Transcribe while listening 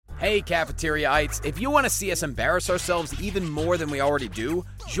Hey, Cafeteriaites, if you want to see us embarrass ourselves even more than we already do,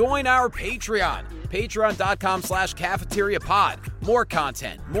 join our Patreon. Patreon.com/cafeteriapod. More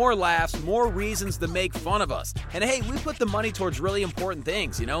content, more laughs, more reasons to make fun of us. And hey, we put the money towards really important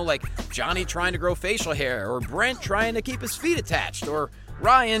things, like Jonny trying to grow facial hair, or Brent trying to keep his feet attached, or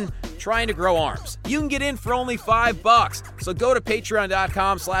Ryan trying to grow arms. You can get in for only $5, so go to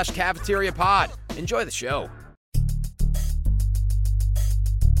patreon.com/cafeteriapod. Enjoy the show.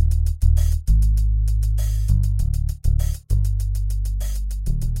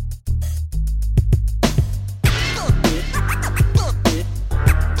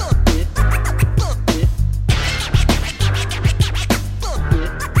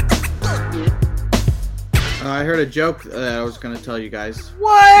 I heard a joke that I was going to tell you guys.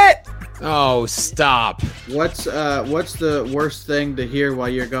 What? Oh, stop. What's the worst thing to hear while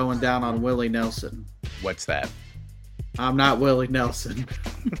you're going down on Willie Nelson? What's that? I'm not Willie Nelson.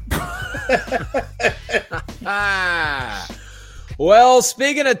 Well,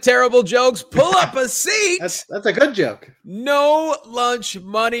 speaking of terrible jokes, pull up a seat. That's a good joke. No lunch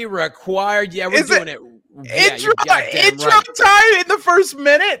money required. Yeah, we're doing it. Intro time in the first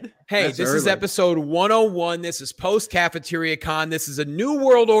minute. Hey, That's this early. is episode 101. This is post Cafeteria Con. This is a new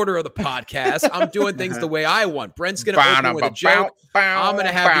world order of the podcast. I'm doing things the way I want. Brent's going to open with a joke. I'm going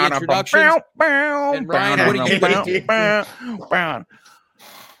to have the introductions. And Ryan, what are you going to do?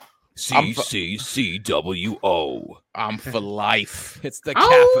 CCCWO. I'm for life. It's the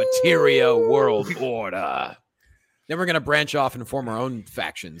Cafeteria World Order. Then we're going to branch off and form our own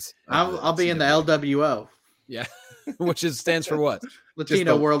factions. I'll be in the LWO. Yeah. Which stands for what?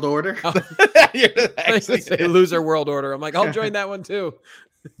 Latino World Order. I say loser world order. I'm like, I'll join that one too.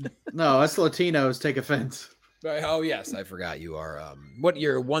 No, us Latinos take offense. Right. Oh yes, I forgot you are. What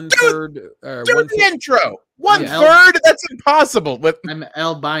you're 1/3? Do the intro. 1/3. That's impossible. I'm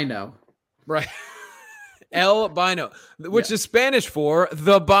albino. Right. El Bino, which is Spanish for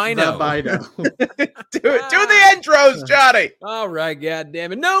the Bino. The Bino. Do the intros, Johnny. All right, God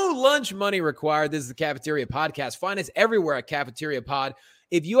damn it. No lunch money required. This is the Cafeteria Podcast. Find us everywhere at Cafeteria Pod.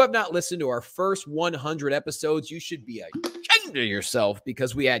 If you have not listened to our first 100 episodes, you should be ashamed of yourself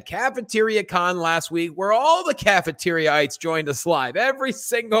because we had Cafeteria Con last week where all the Cafeteriaites joined us live. Every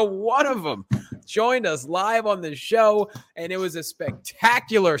single one of them joined us live on the show, and it was a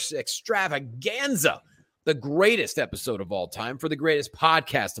spectacular extravaganza. The greatest episode of all time for the greatest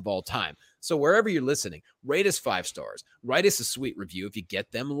podcast of all time. So wherever you're listening, rate us 5 stars. Write us a sweet review if you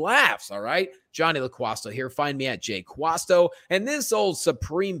get them laughs, all right? Johnny LaQuasto here. Find me at Jay Quasto. And this old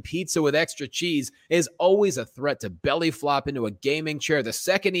Supreme Pizza with extra cheese is always a threat to belly flop into a gaming chair the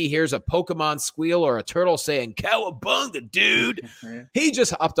second he hears a Pokemon squeal or a turtle saying, "Cowabunga, dude." He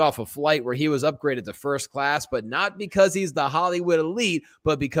just hopped off a flight where he was upgraded to first class, but not because he's the Hollywood elite,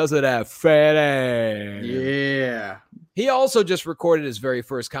 but because of that fat ass. Yeah. He also just recorded his very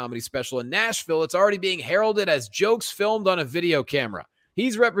first comedy special in Nashville. It's already being heralded as jokes filmed on a video camera.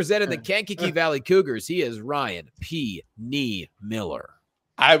 He's represented the Kankakee Valley Cougars. He is Ryan P. Niemiller.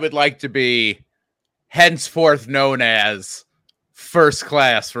 I would like to be henceforth known as First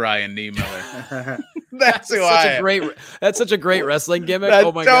Class Ryan Niemiller. That's who I am. That's such a great wrestling gimmick. That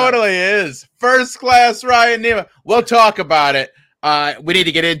oh my God. totally is. First Class Ryan Niemiller. We'll talk about it. We need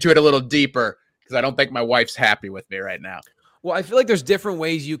to get into it a little deeper because I don't think my wife's happy with me right now. Well, I feel like there's different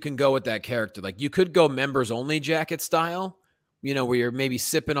ways you can go with that character. Like you could go members only jacket style, where you're maybe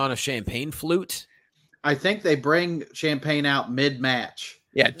sipping on a champagne flute. I think they bring champagne out mid-match.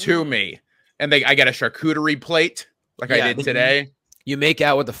 Yeah, to me. And I got a charcuterie plate like I did today. You make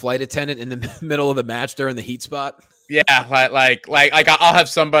out with the flight attendant in the middle of the match during the heat spot. Yeah, like I'll have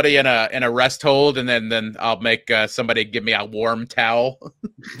somebody in a rest hold, and then I'll make somebody give me a warm towel.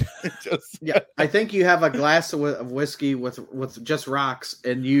 Yeah, I think you have a glass of whiskey with just rocks,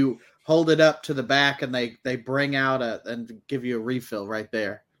 and you hold it up to the back, and they bring out and give you a refill right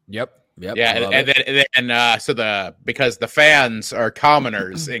there. Yep. Yeah, because the fans are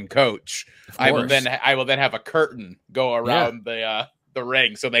commoners in Coach, I will then have a curtain go around the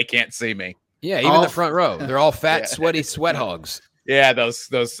ring so they can't see me. Yeah, even the front row. They're all fat, sweaty sweat hogs. Yeah,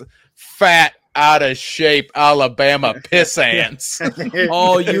 those fat, out of shape Alabama piss ants.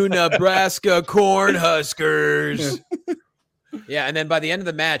 All you Nebraska corn huskers. Yeah, and then by the end of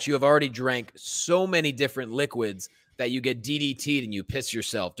the match, you have already drank so many different liquids that you get DDT'd and you piss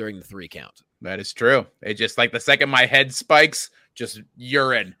yourself during the 3 count. That is true. It just like the second my head spikes, just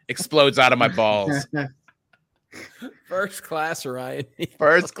urine explodes out of my balls. First class Ryan.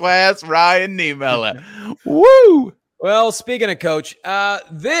 First class Ryan Niemiller. Woo! Well, speaking of Coach,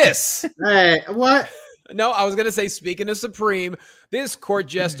 this. Hey, what? No, I was going to say, speaking of Supreme, This court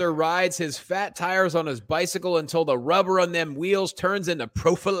jester rides his fat tires on his bicycle until the rubber on them wheels turns into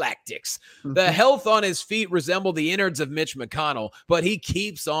prophylactics. The health on his feet resemble the innards of Mitch McConnell, but he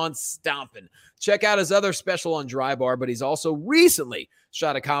keeps on stomping. Check out his other special on Dry Bar, but he's also recently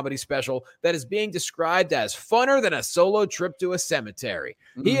shot a comedy special that is being described as funner than a solo trip to a cemetery.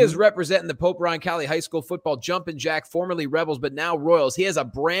 He is representing the Pope Ryan Cali High School football jumping jack, formerly Rebels, but now Royals. He has a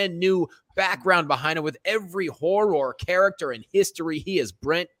brand new background behind him with every horror character in history. He is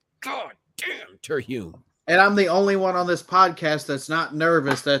Brent. God damn, Terhune. And I'm the only one on this podcast that's not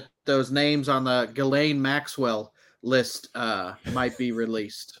nervous that those names on the Ghislaine Maxwell list might be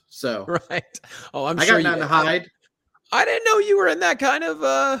released. So right. Oh, I got nothing to hide. I didn't know you were in that kind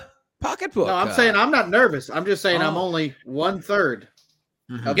of pocketbook. No, I'm saying I'm not nervous. I'm just saying I'm only 1/3.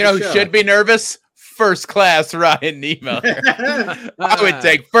 You know who should be nervous? First class Ryan Niemiller. I would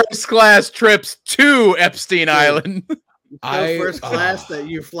take first class trips to Epstein Island. First class that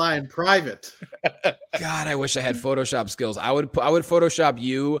you fly in private. God, I wish I had Photoshop skills. I would Photoshop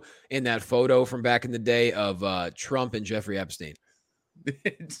you in that photo from back in the day of Trump and Jeffrey Epstein.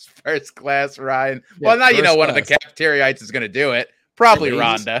 It's first class Ryan. Well, now you know one of the cafeteriaites is going to do it. Probably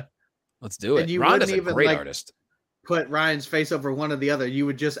Rhonda. Let's do it. And you Rhonda's wouldn't a great artist. Put Ryan's face over one or the other. You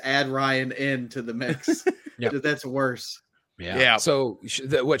would just add Ryan into the mix. That's worse. Yeah. So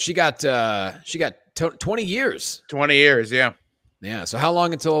she got 20 years. 20 years. Yeah. Yeah. So how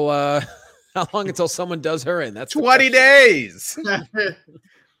long until someone does her in? That's 20 days.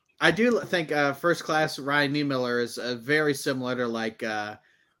 I do think first class Ryan Niemiller is very similar to like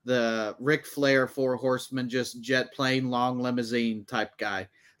the Ric Flair Four Horsemen, just jet plane, long limousine type guy.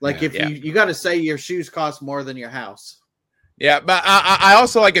 Like you got to say your shoes cost more than your house. Yeah, but I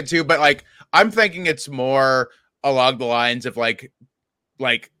also like it too. But like I'm thinking it's more along the lines of like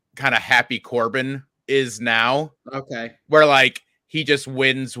kind of Happy Corbin is now. Okay, where like he just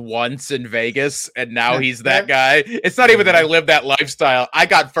wins once in Vegas, and now he's that guy. It's not even that I live that lifestyle. I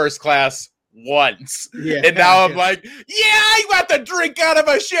got first class once, and now I'm like, I got to drink out of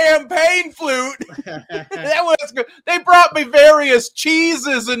a champagne flute. That was good. They brought me various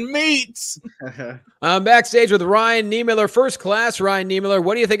cheeses and meats. I'm backstage with Ryan Niemiller, first class Ryan Niemiller.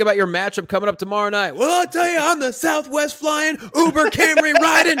 What do you think about your matchup coming up tomorrow night? Well, I'll tell you, I'm the Southwest flying, Uber Camry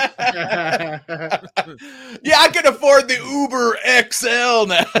riding. Yeah, I can afford the Uber XL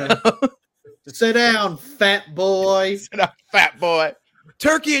now. Sit down, fat boy. Sit down, fat boy.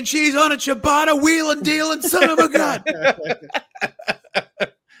 Turkey and cheese on a ciabatta, wheeling, dealing, son of a gun.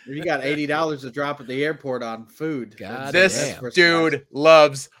 You got $80 to drop at the airport on food. This dude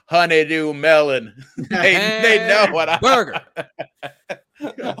loves honeydew melon. They know what I burger.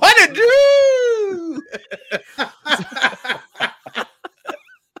 Honeydew.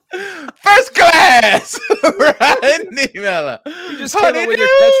 First class. Ryan Niemiller. You just came up with your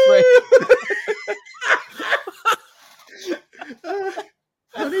catchphrase.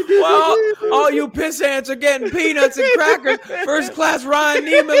 Well, all you piss ants are getting peanuts and crackers. First class Ryan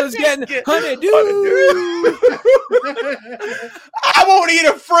Niemiller's getting honeydew. I won't eat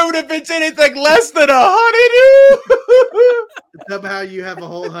a fruit if it's anything less than a honeydew. Somehow you have a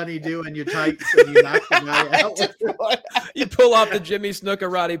whole honeydew in your tights and you knock the guy out. You pull off the Jimmy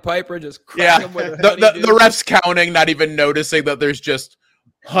Snuka Roddy Piper, just crack him with a honeydew. The ref's counting, not even noticing that there's just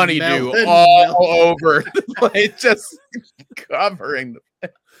honeydew all over the place, just covering the.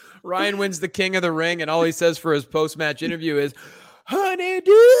 Ryan wins the King of the Ring, and all he says for his post-match interview is, honeydew!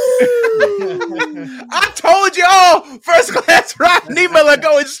 I told y'all, first class Ryan Niemiller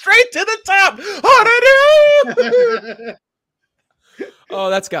going straight to the top. Honeydew! Oh,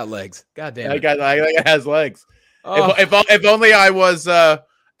 that's got legs. God damn it. It has legs. Oh. If only I was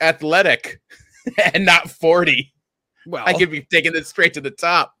athletic and not 40. Well, I could be taking this straight to the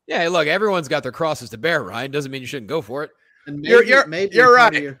top. Yeah, look, everyone's got their crosses to bear, Ryan. Doesn't mean you shouldn't go for it. And maybe you're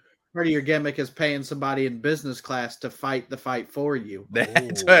right. Part of your gimmick is paying somebody in business class to fight the fight for you.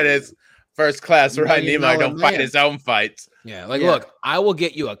 That's what it is. First class, Ryan Niemiller don't fight his own fights. Yeah, look, I will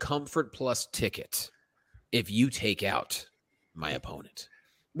get you a Comfort Plus ticket if you take out my opponent.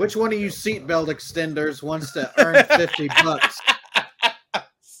 Which one of you seatbelt extenders wants to earn $50?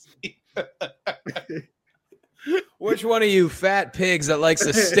 Which one of you fat pigs that likes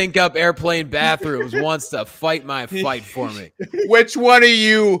to stink up airplane bathrooms wants to fight my fight for me? Which one of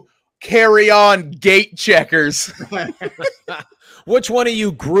you carry on gate checkers? Which one of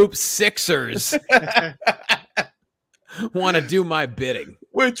you group sixers want to do my bidding?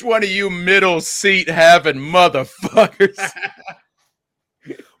 Which one of you middle seat having motherfuckers?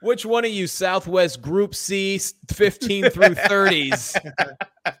 Which one of you Southwest Group C 15 through 30s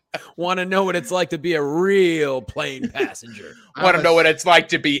Want to know what it's like to be a real plane passenger. Want to know what it's like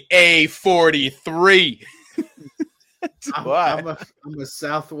to be A43. I'm a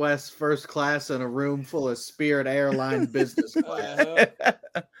Southwest first class in a room full of Spirit Airline business class.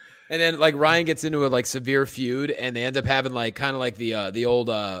 And then like Ryan gets into a like severe feud, and they end up having like kind of like the old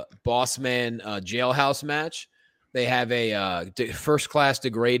boss man jailhouse match. They have a first class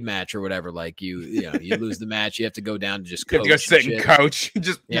degrade match or whatever. Like you lose the match, you have to go down to just coach. You have to go sit and coach.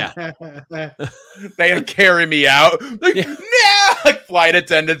 Just yeah. They carry me out. Like, Yeah. no! Like flight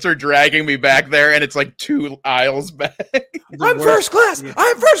attendants are dragging me back there, and it's like 2 aisles back. I'm first class.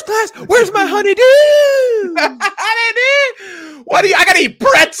 I'm first class. Where's my honeydew? Honeydew. What do you? I gotta eat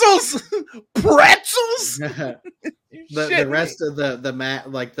pretzels. Pretzels. The rest of the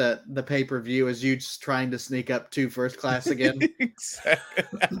mat, like the pay-per-view, is you just trying to sneak up to first class again.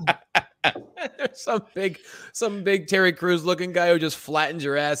 There's some big Terry Crews looking guy who just flattens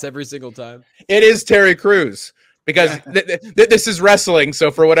your ass every single time. It is Terry Crews because this is wrestling.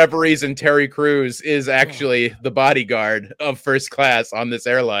 So for whatever reason, Terry Crews is actually the bodyguard of first class on this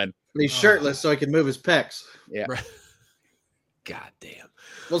airline. He's shirtless so he can move his pecs. Yeah. God damn.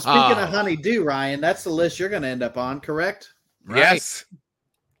 Well, speaking of honeydew, Ryan, that's the list you're going to end up on, correct? Right. Yes.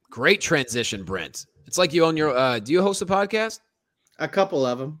 Great transition, Brent. It's like you own your. Do you host a podcast? A couple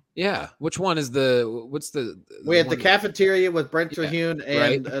of them. Yeah. Which one is what's the we had the cafeteria with Brent Terhune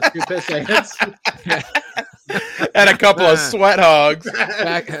and two piss ants. And a couple of sweat hogs.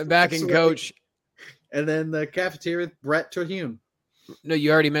 Back in coach. And then the cafeteria with Brent Terhune. No,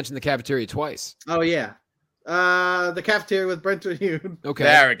 you already mentioned the cafeteria twice. Oh, yeah. The cafeteria with Brent Terhune. Okay.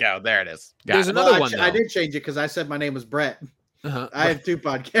 There we go. There it is. There's another one. I did change it because I said my name was Brett. Uh-huh. I have 2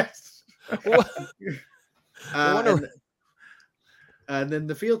 podcasts. And then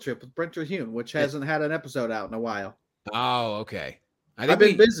the field trip with Brent Terhune, which hasn't had an episode out in a while. Oh, okay. I've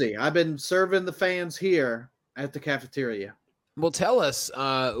been busy. I've been serving the fans here at the cafeteria. Well, tell us,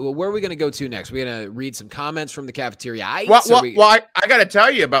 where are we going to go to next? We're going to read some comments from the cafeteria. I got to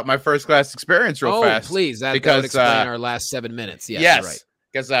tell you about my first class experience real fast. Please. That would explain our last 7 minutes. Yes. Right.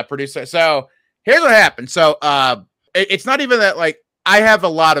 Because producer. So here's what happened. So it's not even that, like, I have a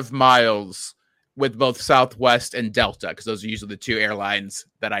lot of miles with both Southwest and Delta because those are usually the 2 airlines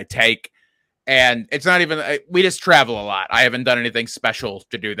that I take. And it's not even, we just travel a lot. I haven't done anything special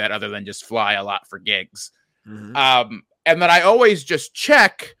to do that other than just fly a lot for gigs. Mm-hmm. And then I always just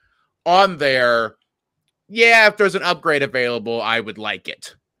check on there, if there's an upgrade available, I would like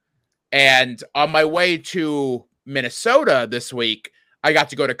it. And on my way to Minnesota this week, I got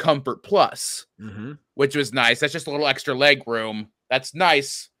to go to Comfort Plus, which was nice. That's just a little extra leg room. That's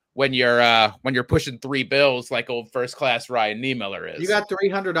nice when you're pushing 3 bills like old first class Ryan Niemiller is. You got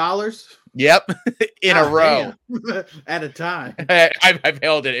 $300? Yep, in a row at a time. I've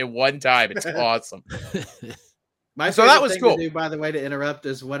held it in one time. It's awesome. So that was cool. To do, by the way, to interrupt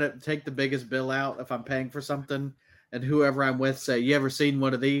is take the biggest bill out if I'm paying for something, and whoever I'm with say, "You ever seen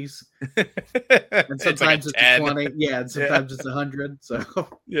one of these?" And sometimes it's 20, and sometimes it's 100. So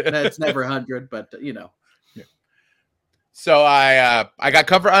it's never 100, but So I got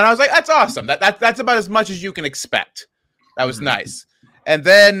covered, and I was like, "That's awesome. That's about as much as you can expect." That was nice. And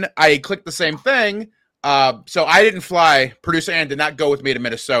then I clicked the same thing. So I didn't fly. Producer Ann did not go with me to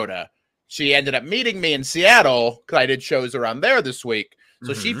Minnesota. She ended up meeting me in Seattle because I did shows around there this week.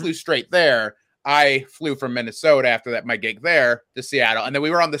 So she flew straight there. I flew from Minnesota after that, my gig there, to Seattle. And then we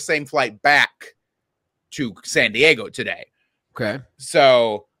were on the same flight back to San Diego today. Okay.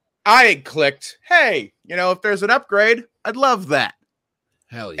 So I clicked, hey, if there's an upgrade, I'd love that.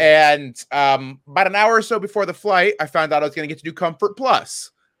 Hell yeah. And about an hour or so before the flight, I found out I was going to get to do Comfort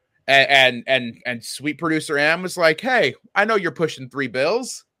Plus. And sweet producer Am was like, hey, I know you're pushing 3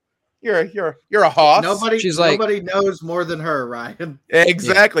 bills. You're a hoss. Nobody knows more than her, Ryan.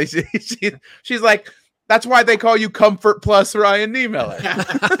 Exactly. Yeah. She's like, that's why they call you Comfort Plus Ryan Niemiller. I'm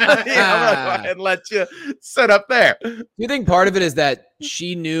gonna go ahead and let you sit up there. Do you think part of it is that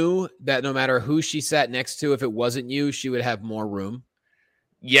she knew that no matter who she sat next to, if it wasn't you, she would have more room?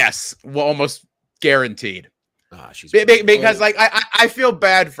 Yes, well, almost guaranteed. She's because like I feel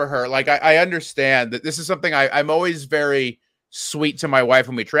bad for her. Like I understand that this is something I'm always very sweet to my wife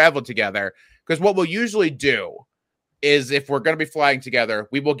when we travel together, because what we'll usually do is if we're going to be flying together,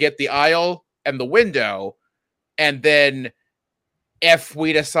 we will get the aisle and the window, and then if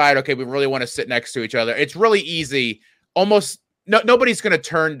we decide, okay, we really want to sit next to each other, it's really easy. Almost nobody's going to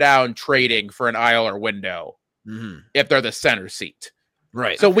turn down trading for an aisle or window if they're the center seat.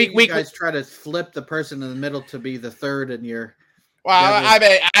 Right. So we guys try to flip the person in the middle to be the third in your. Well,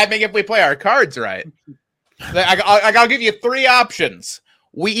 I mean, if we play our cards right, I'll give you 3 options.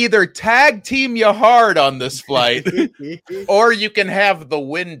 we either tag team you hard on this flight, or you can have the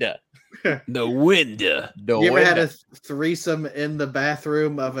window. The window. You ever had a threesome in the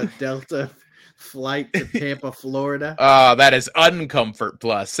bathroom of a Delta flight to Tampa, Florida? That is uncomfort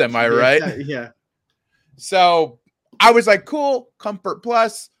plus. Am I right? Yeah. So I was like, cool, comfort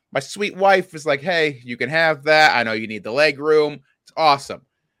plus. My sweet wife was like, hey, you can have that. I know you need the leg room. It's awesome.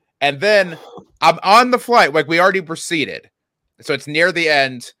 And then I'm on the flight. Like, we already proceeded. So it's near the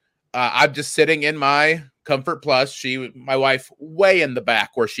end. I'm just sitting in my comfort plus. My wife, way in the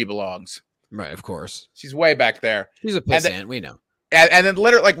back where she belongs. Right, of course. She's way back there. She's a pissant, we know. And then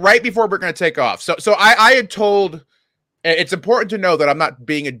literally, like, right before we're going to take off. So I had told, it's important to know that I'm not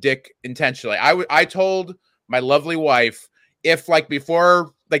being a dick intentionally. I told my lovely wife, if, like,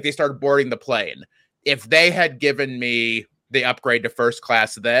 before, like, they started boarding the plane, if they had given me the upgrade to first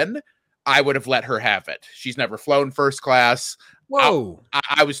class, then I would have let her have it. She's never flown first class. Whoa.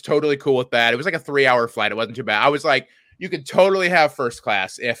 I was totally cool with that. It was like a 3-hour flight. It wasn't too bad. I was like, you could totally have first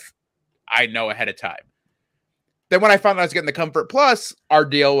class if I know ahead of time. Then when I found out I was getting the Comfort Plus, our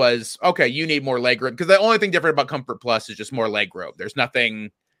deal was, okay, you need more leg room. Because the only thing different about Comfort Plus is just more leg room. There's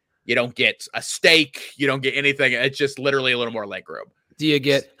nothing, you don't get a steak. You don't get anything. It's just literally a little more leg room. Do you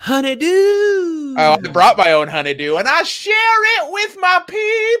get honeydew? Oh, I brought my own honeydew, and I share it with my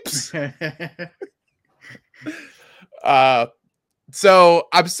peeps. So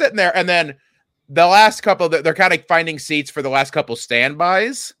I'm sitting there, and then the last couple, they're kind of finding seats for the last couple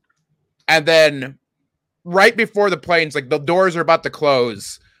standbys. And then right before the plane's, like, the doors are about to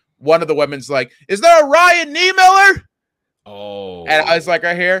close, one of the women's like, is there a Ryan Niemiller? Oh. And I was like,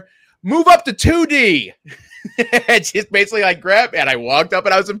 right here, move up to 2D. And she's basically like, grab, and I walked up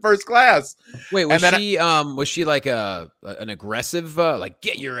and I was in first class. Wait, was she like an aggressive, like,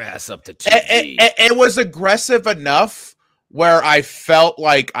 get your ass up to 2D? It was aggressive enough where I felt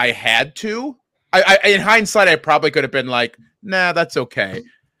like I had to. I in hindsight, I probably could have been like, nah, that's okay.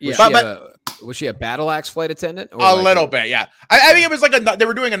 Yeah. Was she a battle axe flight attendant? Or a little bit, yeah. I mean, it was like they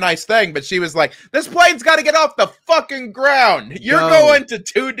were doing a nice thing, but she was like, this plane's got to get off the fucking ground. You're going to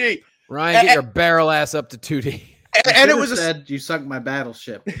 2D. Ryan, get your barrel ass up to 2D. And it was said, you sunk my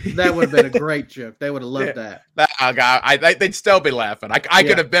battleship. That would have been a great joke. They would have loved that. Oh, God, they'd still be laughing. I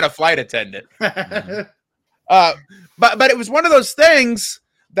could have been a flight attendant. But it was one of those things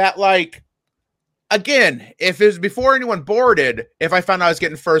that, like, again, if it was before anyone boarded, if I found out I was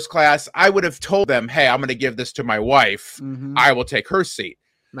getting first class, I would have told them, hey, I'm going to give this to my wife. Mm-hmm. I will take her seat.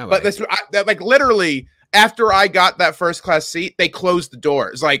 But this, like, literally, after I got that first class seat, they closed the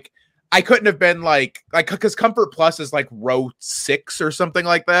doors. Like, I couldn't have been like, because Comfort Plus is like row 6 or something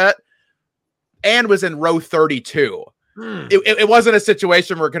like that, and was in row 32. It wasn't a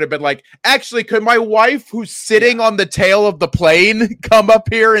situation where it could have been like, actually, could my wife, who's sitting on the tail of the plane, come up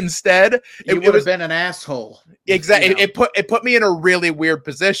here instead? It would have been an asshole. Exactly. You know? It put me in a really weird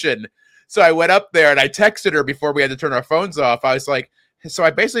position. So I went up there and I texted her before we had to turn our phones off. I was like, so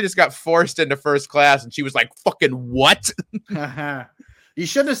I basically just got forced into first class, and she was like, fucking what? You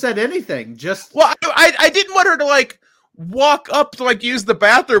shouldn't have said anything. Well, I didn't want her to, like, walk up to, like, use the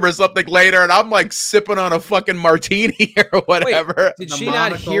bathroom or something later, and I'm, like, sipping on a fucking martini or whatever. Wait, did she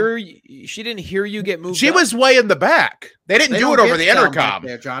not hear you? She didn't hear you get moved. She was way in the back. They didn't do it over the intercom.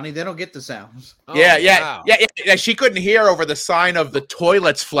 There, Johnny. They don't get the sounds. Oh, yeah. She couldn't hear over the sign of the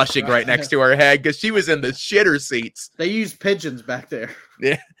toilets flushing right next to her head because she was in the shitter seats. They use pigeons back there.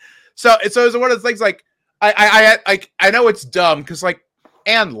 Yeah. So it was one of the things, like, I know it's dumb because, like,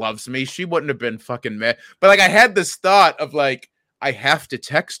 Anne loves me. She wouldn't have been fucking mad. But, like, I had this thought of, like, I have to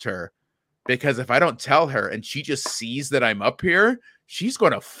text her because if I don't tell her and she just sees that I'm up here, she's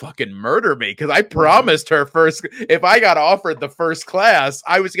going to fucking murder me. Because I promised her if I got offered the first class,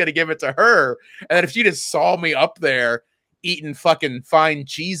 I was going to give it to her. And then if she just saw me up there eating fucking fine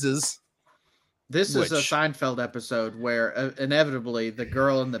cheeses. This is a Seinfeld episode where inevitably the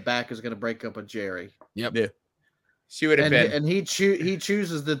girl in the back is going to break up with Jerry. Yep. Yeah. She would have been, and he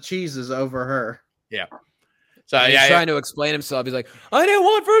chooses the cheeses over her. Yeah. So he's trying to explain himself. He's like, I didn't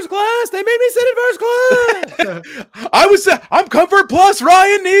want first class. They made me sit in first class. I'm Comfort Plus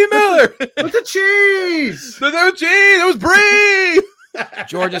Ryan Niemiller with the cheese. The cheese. It was brie.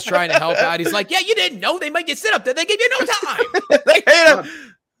 George is trying to help out. He's like, yeah, you didn't know they made you sit up there. They gave you no time. They hate him.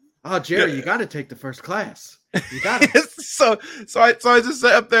 Oh, Jerry, you got to take the first class. You got it. so I just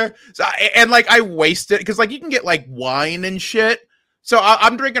sat up there, I wasted because, like, you can get, like, wine and shit. So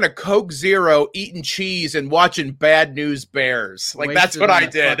I'm drinking a Coke Zero, eating cheese, and watching Bad News Bears. Like, that's what I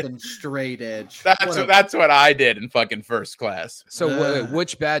did. Fucking straight edge. That's what I did in fucking first class. So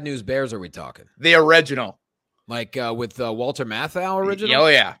which Bad News Bears are we talking? The original. Like with Walter Matthau original? Oh,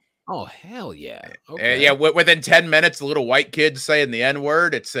 yeah. Oh, hell yeah. Okay. Yeah, within 10 minutes, the little white kid saying the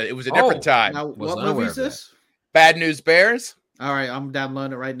N-word. It was a different time. Now, what movie is this? Bad News Bears. All right, I'm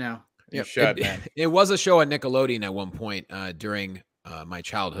downloading it right now. You should, man. It was a show on Nickelodeon at one point during my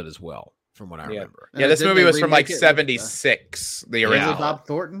childhood as well, from what I remember. Yeah, this movie was from like 76, the original. Bob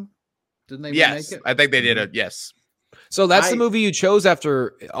Thornton? Didn't they remake it? I think they did it, yes. So that's the movie you chose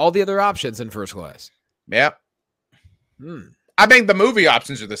after all the other options in First Class? Yep. I mean, the movie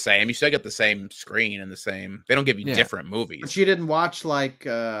options are the same. You still get the same screen and the same. They don't give you different movies. But you didn't watch like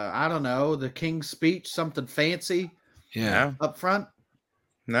I don't know, The King's Speech, something fancy. Yeah. Up front.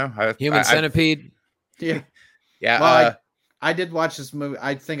 No. Human Centipede. Yeah. Yeah. Well, I did watch this movie.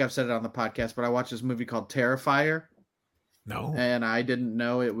 I think I've said it on the podcast, but I watched this movie called Terrifier. No. And I didn't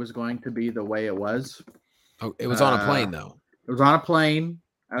know it was going to be the way it was. Oh, it was on a plane though. It was on a plane.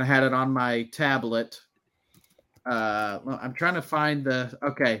 I had it on my tablet. I'm trying to find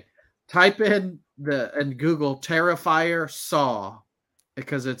type in Google Terrifier Saw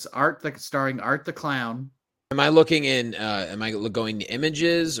because it's starring Art the Clown. Am I looking in am I going to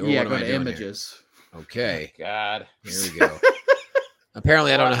images or yeah, what go am I to doing images. Here? Okay. Oh, God. Here we go.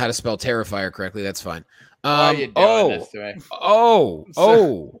 Apparently I don't know how to spell Terrifier correctly. That's fine. Why are you doing this to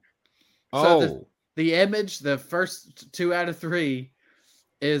me? The image, the first 2 out of 3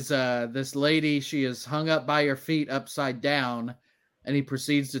 is this lady. She is hung up by her feet upside down, and he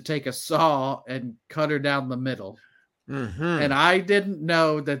proceeds to take a saw and cut her down the middle. Mm-hmm. And I didn't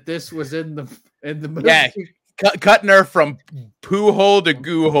know that this was in the movie. Yeah, cutting her from poo hole to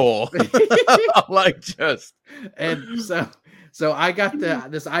goo hole, And so I got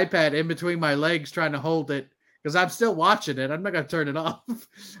this iPad in between my legs trying to hold it. Because I'm still watching it. I'm not going to turn it off.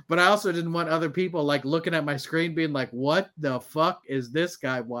 But I also didn't want other people like looking at my screen being like, what the fuck is this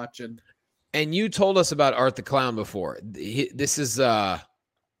guy watching? And you told us about Art the Clown before. This is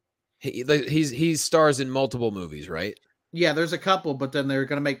he stars in multiple movies, right? Yeah, there's a couple, but then they're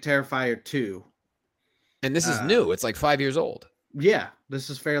going to make Terrifier 2. And this is new. It's like 5 years old. Yeah,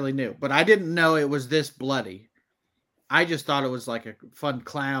 this is fairly new. But I didn't know it was this bloody. I just thought it was like a fun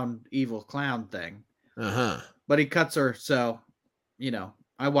evil clown thing. Uh-huh. But he cuts her, so,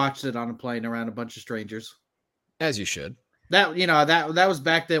 I watched it on a plane around a bunch of strangers. As you should. That was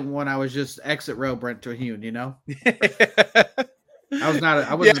back then when I was just exit row Brent Terhune, I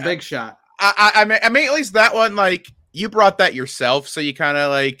wasn't a big shot. I mean, at least that one, like, you brought that yourself, so you kind of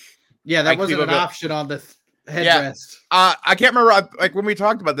like... Yeah, that wasn't an option on the headrest. Yeah. I can't remember, like, when we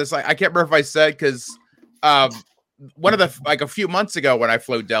talked about this, I can't remember if I said, because one of the, like, a few months ago when I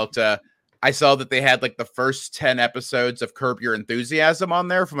flew Delta... I saw that they had like the first 10 episodes of Curb Your Enthusiasm on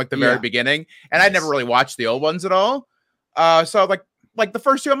there from like the very beginning. And I'd never really watched the old ones at all. So like the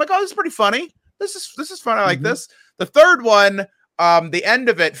first 2, I'm like, oh, this is pretty funny. This is fun. I like this. The third one, the end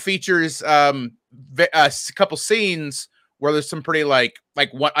of it features a couple scenes where there's some pretty like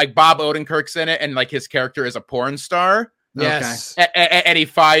Bob Odenkirk's in it. And like his character is a porn star. Yes. Okay. And he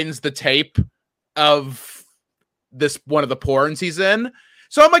finds the tape of one of the porns he's in.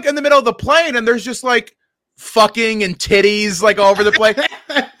 So I'm like in the middle of the plane and there's just like fucking and titties like all over the place.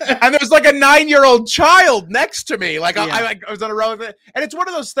 And there's like a 9-year-old child next to me. Like I was on a row of it. And it's one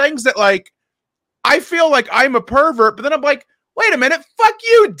of those things that like, I feel like I'm a pervert, but then I'm like, wait a minute, fuck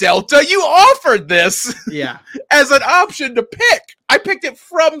you, Delta. You offered this as an option to pick. I picked it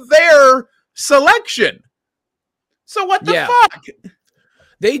from their selection. So what the fuck?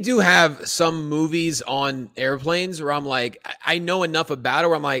 They do have some movies on airplanes where I'm like, I know enough about it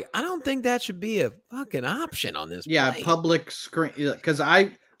where I'm like, I don't think that should be a fucking option on this plane. Public screen. Because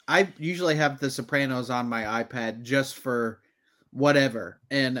I usually have The Sopranos on my iPad just for whatever.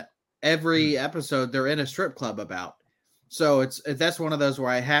 And every episode they're in a strip club about. So that's one of those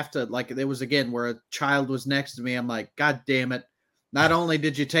where I have to, like, it was again where a child was next to me. I'm like, God damn it. Not only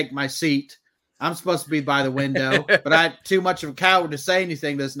did you take my seat, I'm supposed to be by the window, but I had too much of a coward to say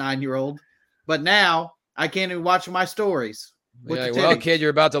anything to this 9-year-old. But now I can't even watch my stories. Like, well, kid, you're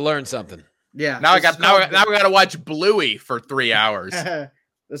about to learn something. Yeah. Now we got to watch Bluey for 3 hours.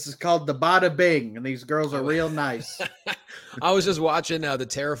 This is called the Bada Bing, and these girls are real nice. I was just watching the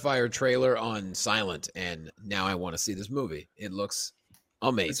Terrifier trailer on silent, and now I want to see this movie. It looks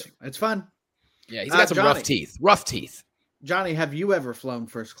amazing. It's fun. Yeah, he's got some rough teeth. Rough teeth. Johnny, have you ever flown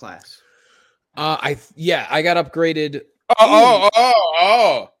first class? I got upgraded.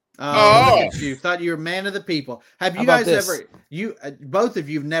 You thought you were man of the people. Have you guys ever? Both of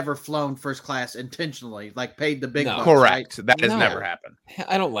you've never flown first class intentionally, like paid the big bucks, correct. Right? That has never happened.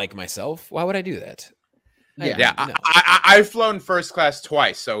 I don't like myself. Why would I do that? I've flown first class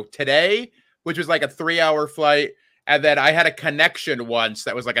twice. So today, which was like a 3-hour flight. And then I had a connection once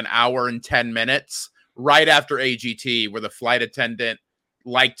that was like an hour and 10 minutes right after AGT, where the flight attendant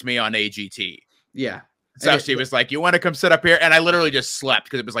liked me on AGT. Yeah. So she was like, "You want to come sit up here?" And I literally just slept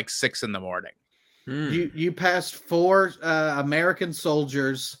because it was like 6 a.m. You passed 4 American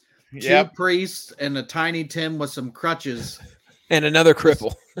soldiers, 2 priests, and a Tiny Tim with some crutches. And another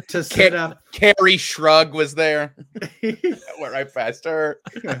cripple. To sit up. Carrie Shrug was there. I went right past her.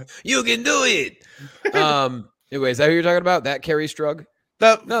 You can do it. Anyway, is that who you're talking about? That Carrie Strug?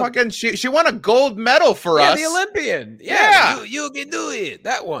 Fucking she won a gold medal for us. The Olympian. Yeah. You can do it.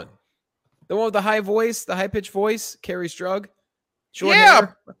 That one. The one with the high voice, the high pitched voice, Carrie Strug. Short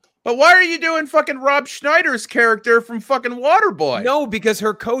hair. But why are you doing fucking Rob Schneider's character from fucking Waterboy? No, because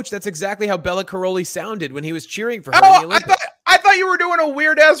her coach, that's exactly how Bella Caroli sounded when he was cheering for her in the Olympics. I thought you were doing a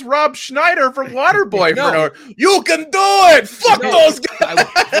weird ass Rob Schneider from Waterboy. No. You can do it. Fuck those guys.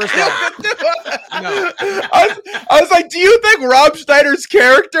 First off, no. I was like, do you think Rob Schneider's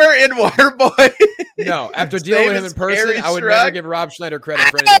character in Waterboy? No. After dealing with him in person, I would never give Rob Schneider credit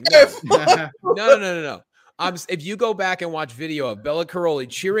for anything. No. If you go back and watch video of Bella Caroli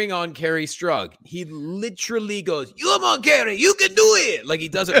cheering on Carrie Strug, he literally goes, "Come on, Carrie, you can do it!" Like he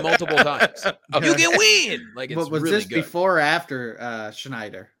does it multiple times. You can win. Like it's but was really this good. Before or after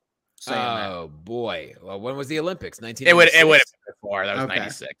Schneider? Boy, well, when was the Olympics? 1996. It would have been before. That was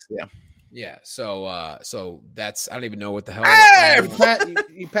 96. Yeah. Yeah. So that's I don't even know what the hell.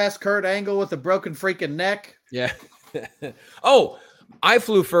 You passed Kurt Angle with a broken freaking neck. Yeah. Oh. I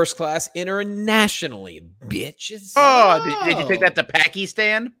flew first class internationally, bitches. Oh, did you take that to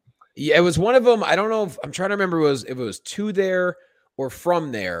Pakistan? Yeah, it was one of them. I don't know if I'm trying to remember if it was to there or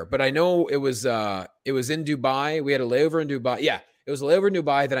from there, but I know it was in Dubai. We had a layover in Dubai. Yeah, it was a layover in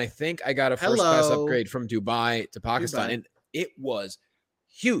Dubai. Then I think I got a first class upgrade from Dubai to Pakistan, and it was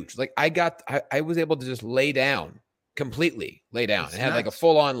huge. Like I was able to just lay down completely, lay down. It had like a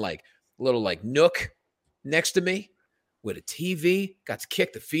full on like little like nook next to me. With a TV, got to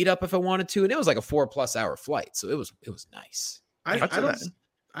kick the feet up if I wanted to, and it was like a 4+ hour flight, so it was nice. I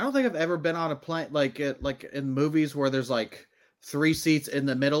don't think I've ever been on a plane like in movies where there's like 3 seats in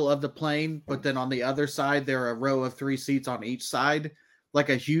the middle of the plane, but then on the other side there are a row of 3 seats on each side, like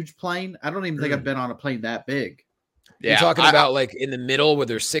a huge plane. I don't even think I've been on a plane that big. Yeah, you're talking about like in the middle where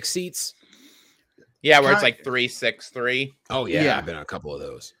there's 6 seats. Yeah, where it's like 3, 6, 3. Oh yeah, I've been on a couple of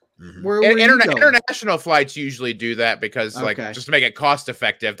those. Mm-hmm. Where international flights usually do that because, like, just to make it cost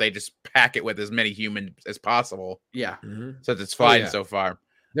effective, they just pack it with as many humans as possible. Yeah, so it's fine so far.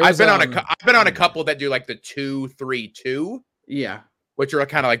 I've been on a couple that do like the 2-3-2. Yeah, which are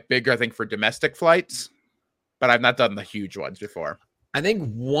kind of like bigger, I think, for domestic flights. But I've not done the huge ones before. I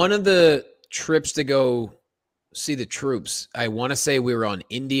think one of the trips to go see the troops, I want to say we were on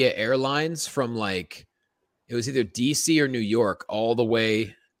India Airlines from like it was either DC or New York all the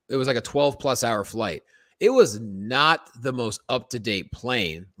way. It was like a 12+ hour flight. It was not the most up-to-date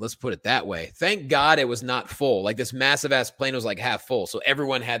plane. Let's put it that way. Thank God it was not full. Like this massive ass plane was like half full. So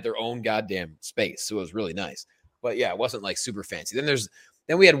everyone had their own goddamn space. So it was really nice. But yeah, it wasn't like super fancy.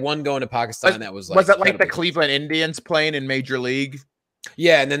 Then we had one going to Pakistan that was like. Was it like the Cleveland Indians plane in Major League?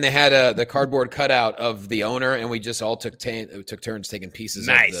 Yeah. And then they had the cardboard cutout of the owner and we just all took turns taking pieces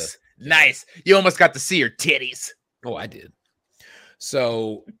of the. Nice. You almost got to see her titties. Oh, I did.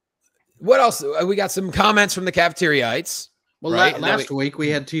 So what else? We got some comments from the cafeteriaites. Well, right? last week we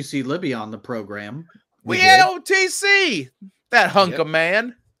had TC Libby on the program. We had OTC, that hunk of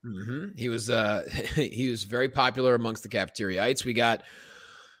man. Mm-hmm. He was very popular amongst the cafeteriaites. We got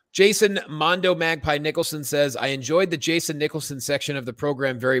Jason Mondo Magpie Nicholson says, I enjoyed the Jason Nicholson section of the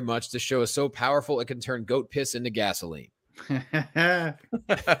program very much. The show is so powerful it can turn goat piss into gasoline. I'll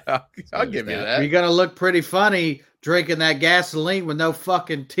give you that. You're going to look pretty funny drinking that gasoline with no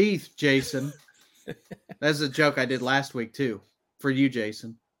fucking teeth, Jason. That's a joke I did last week, too. For you,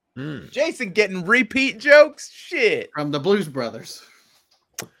 Jason. Jason getting repeat jokes? Shit. From the Blues Brothers.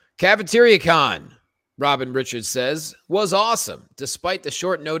 Cafeteria Con, Robin Richards says, was awesome, despite the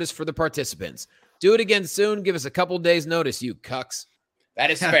short notice for the participants. Do it again soon. Give us a couple days notice, you cucks.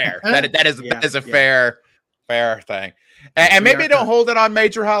 That is fair. that is a fair thing. And maybe don't hold it on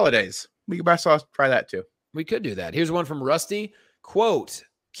major holidays. We can best try that too. We could do that. Here's one from Rusty. Quote,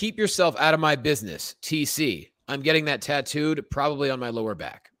 keep yourself out of my business. TC. I'm getting that tattooed probably on my lower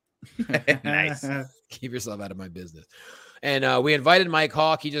back. Nice. Keep yourself out of my business. And we invited Mike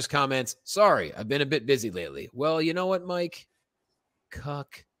Hawk. He just comments, sorry, I've been a bit busy lately. Well, you know what, Mike?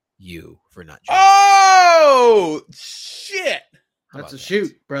 Cuck you for not joining. Oh, shit. That's a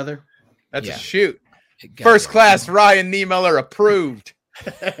shoot, brother. That's a shoot. First class Ryan Niemiller approved.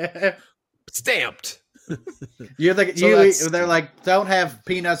 Stamped. They're like, don't have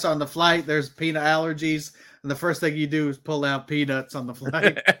peanuts on the flight. There's peanut allergies. And the first thing you do is pull out peanuts on the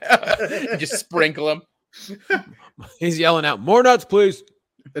flight. Just sprinkle them. He's yelling out, more nuts, please.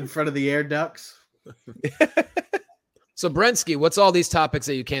 In front of the air ducts. So, Brensky, what's all these topics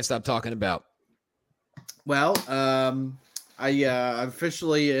that you can't stop talking about? Well, I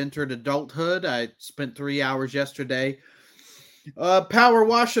officially entered adulthood. I spent 3 hours yesterday power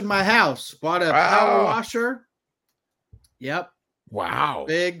washing my house. Bought a power washer. Yep. Wow.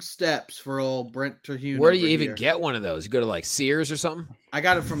 Big steps for old Brent Terhune. Where do you even get one of those? You go to like Sears or something? I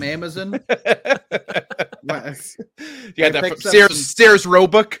got it from Amazon. You got that from Sears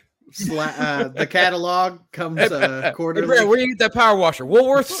Roebuck? The catalog comes quarterly. Hey, Brent, where do you get that power washer?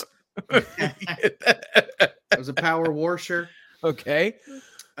 Woolworths? It was a power washer. Okay.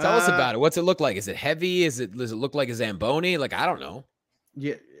 Tell us about it. What's it look like? Is it heavy? Does it look like a Zamboni? Like, I don't know.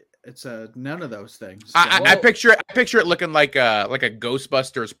 Yeah, it's none of those things. I picture it looking like a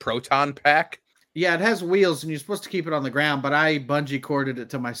Ghostbusters proton pack. Yeah, it has wheels, and you're supposed to keep it on the ground, but I bungee corded it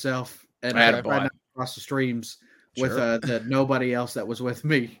to myself and I tried not across the streams with nobody else that was with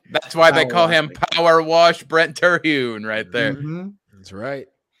me. That's why they call him Power Wash Brent Terhune right there. Mm-hmm. That's right.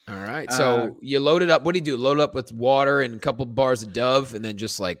 All right. So you load it up. What do you do? Load it up with water and a couple bars of Dove and then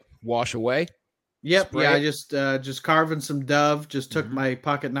just like wash away? Yep. Spray Yeah, it? I just carving some Dove, just took my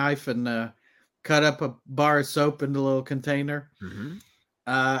pocket knife and cut up a bar of soap into a little container. Mm-hmm.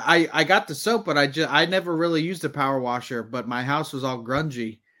 I got the soap, but I never really used a power washer, but my house was all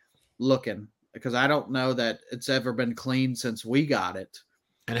grungy looking because I don't know that it's ever been cleaned since we got it.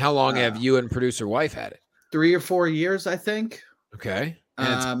 And how long have you and producer wife had it? 3 or 4 years, I think. Okay.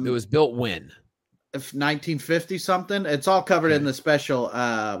 And it was built when? If 1950 something. It's all covered in the special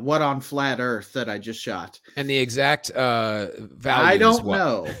What on Flat Earth that I just shot. And the exact value. I don't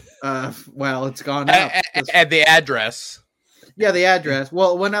know. Well, it's gone up. And the address. Yeah, the address.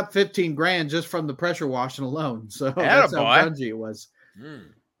 Well, it went up $15,000 just from the pressure washing alone. So that's how grungy it was.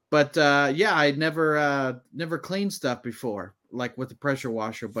 But yeah, I'd never cleaned stuff before, like with the pressure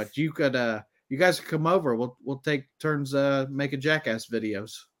washer. But you could you guys could come over. We'll take turns making jackass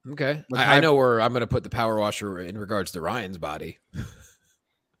videos. Okay. I know where I'm going to put the power washer in regards to Ryan's body.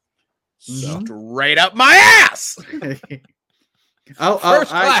 Straight up my ass. First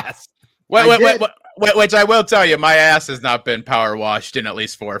class. Which I will tell you, my ass has not been power washed in at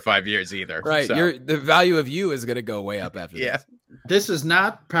least 4 or 5 years either. Right. So. The value of you is going to go way up after this. This is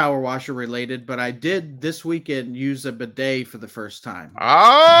not power washer related, but I did this weekend use a bidet for the first time.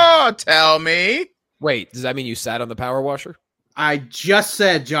 Oh, tell me. Wait, does that mean you sat on the power washer? I just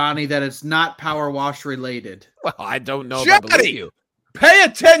said, Johnny, that it's not power wash related. Well, I don't know Johnny, if I believe you. Pay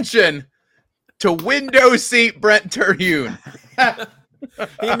attention to window seat Brent Terhune.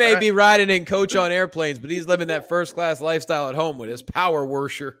 He may be riding in coach on airplanes, but he's living that first class lifestyle at home with his power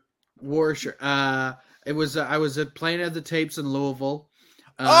washer. It was I was at playing at the tapes in Louisville.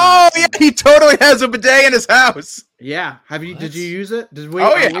 Oh yeah, he totally has a bidet in his house. Yeah, did you use it? Did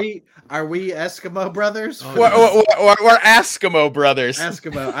we? Are we Eskimo brothers? We're Eskimo brothers.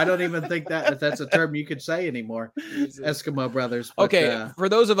 Eskimo. I don't even think that's a term you could say anymore. Eskimo brothers. But, okay, for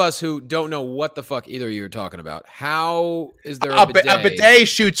those of us who don't know what the fuck either of you are talking about, how is there a bidet? A bidet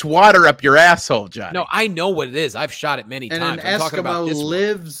shoots water up your asshole, Johnny. No, I know what it is. I've shot it many times. An Eskimo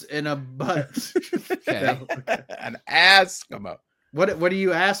lives in a butt. Okay. An Eskimo. What are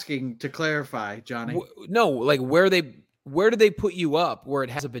you asking to clarify, Johnny? No, like where do they put you up where it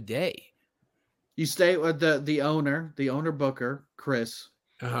has a bidet? You stay with the owner Booker, Chris.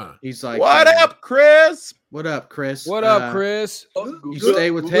 He's like, "What up, Chris? What up, Chris? What up, Chris?" You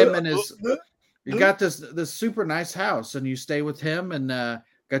stay with him and you got this super nice house, and you stay with him and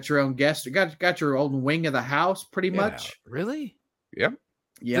got your own guest. You got your own wing of the house, pretty much. Really? Yep.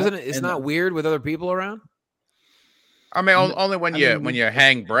 Yeah. It's not weird with other people around? I mean, only when you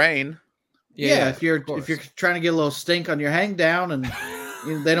hang brain. Yeah, if you're trying to get a little stink on your hang down and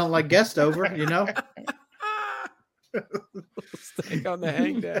they don't like guest over, you know. Stink on the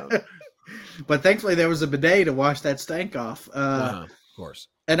hang down. But thankfully there was a bidet to wash that stank off. Of course.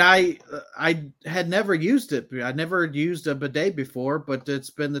 And I had never used it. I never used a bidet before, but it's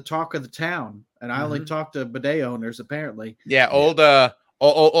been the talk of the town. And I only talked to bidet owners apparently. Yeah,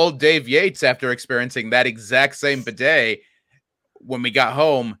 old Dave Yates, after experiencing that exact same bidet, when we got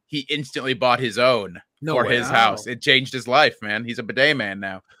home, he instantly bought his own his house. It changed his life, man. He's a bidet man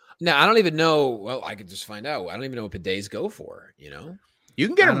now. Now, I don't even know. Well, I could just find out. I don't even know what bidets go for, you know? You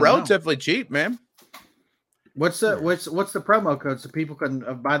can get them relatively cheap, man. What's the promo code so people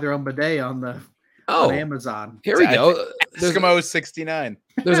can buy their own bidet on the on Amazon. Here we go. Eskimo 69.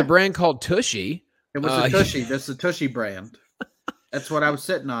 There's a brand called Tushy. It was a Tushy. That's the Tushy brand. That's what I was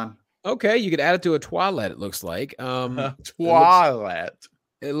sitting on. Okay, you could add it to a toilet, it looks like. Toilet.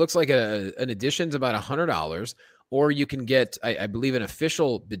 It looks like an addition's about $100, or you can get, I believe, an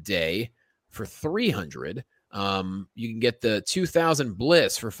official bidet for $300. You can get the 2000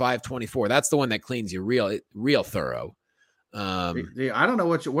 Bliss for $524. That's the one that cleans you real thorough. I don't know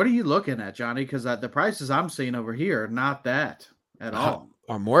what are you looking at, Johnny? Because the prices I'm seeing over here are not that at all.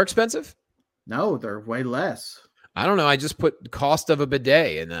 Are more expensive? No, they're way less. I don't know. I just put cost of a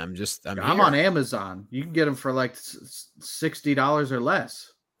bidet, and I'm on Amazon. You can get them for like $60 or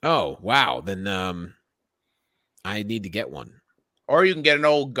less. Oh wow! Then I need to get one. Or you can get an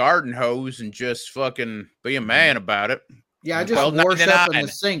old garden hose and just fucking be a man about it. Yeah, I just wash up in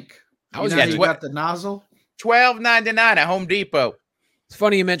the sink. You got the nozzle. $12.99 at Home Depot. It's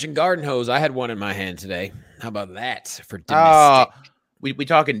funny you mentioned garden hose. I had one in my hand today. How about that for domestic? We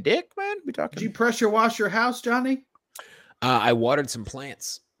talking dick, man? We talking? Did you pressure wash your house, Johnny? I watered some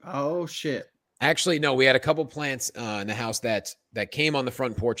plants. Oh shit! Actually, no. We had a couple plants in the house that came on the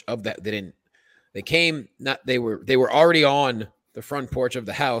front porch of that. They were already on the front porch of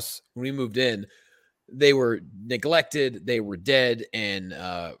the house when we moved in. They were neglected. They were dead. And,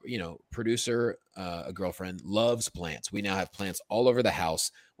 producer, a girlfriend, loves plants. We now have plants all over the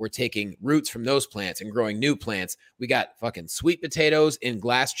house. We're taking roots from those plants and growing new plants. We got fucking sweet potatoes in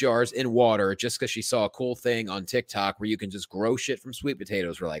glass jars in water just because she saw a cool thing on TikTok where you can just grow shit from sweet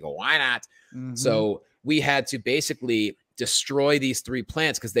potatoes. We're like, well, why not? Mm-hmm. So we had to basically destroy these 3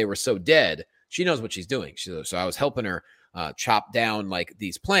 plants because they were so dead. She knows what she's doing. So I was helping her chop down like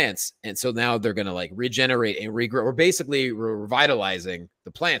these plants, and so now they're gonna like regenerate and regrow. We're basically revitalizing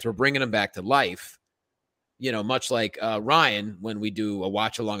the plants. We're bringing them back to life, much like Ryan when we do a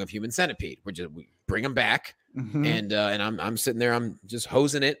watch along of Human Centipede. We bring them back, mm-hmm. and I'm sitting there. I'm just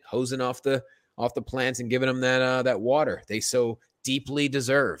hosing off the plants and giving them that water they so deeply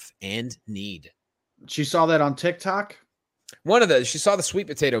deserve and need. She saw that on TikTok. She saw the sweet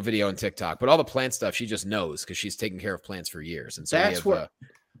potato video on TikTok, but all the plant stuff she just knows because she's taken care of plants for years. And so that's everywhere.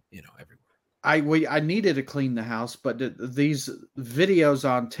 I needed to clean the house, but these videos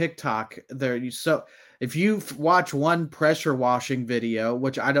on TikTok, if you watch one pressure washing video,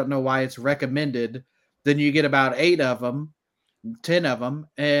 which I don't know why it's recommended, then you get about 8 of them, 10 of them.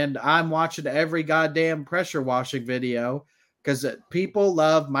 And I'm watching every goddamn pressure washing video. Because people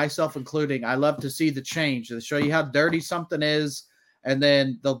love, myself including, I love to see the change. They show you how dirty something is, and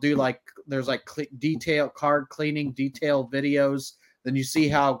then they'll do there's card cleaning detail videos. Then you see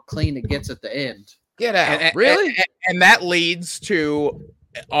how clean it gets at the end. Get out, really? And that leads to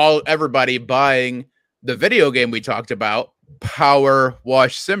everybody buying the video game we talked about, Power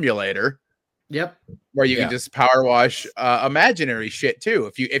Wash Simulator. Yep. Where you can just power wash imaginary shit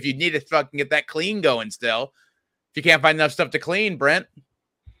too. If you need to fucking get that clean going still. If you can't find enough stuff to clean, Brent,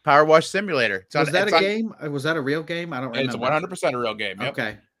 Power Wash Simulator. Was that a game? Was that a real game? I don't remember. It's 100% a real game. Yep.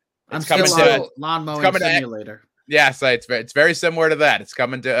 Okay. I'm still on Lawn Mowing Simulator. Yes, it's very similar to that. It's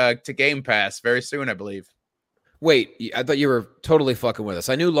coming to Game Pass very soon, I believe. Wait, I thought you were totally fucking with us.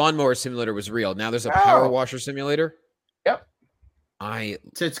 I knew Lawnmower Simulator was real. Now there's a Power Washer Simulator? Yep.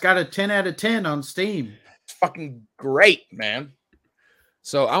 It's got a 10 out of 10 on Steam. It's fucking great, man.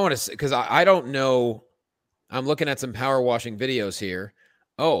 So I want to, because I don't know. I'm looking at some power washing videos here.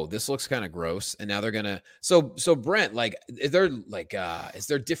 Oh, this looks kind of gross. And now they're gonna. So Brent, is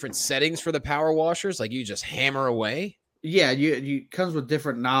there different settings for the power washers? Like you just hammer away? Yeah, you comes with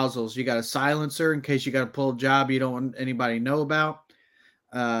different nozzles. You got a silencer in case you got to pull a job you don't want anybody to know about.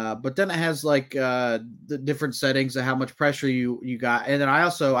 But then it has the different settings of how much pressure you got. And then I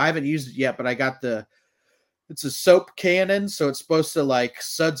haven't used it yet, but I got it's a soap cannon, so it's supposed to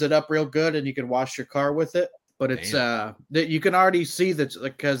suds it up real good, and you can wash your car with it. But it's you can already see that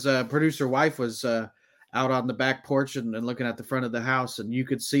because producer wife was out on the back porch and looking at the front of the house, and you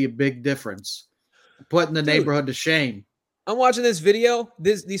could see a big difference, putting the neighborhood to shame. I'm watching this video.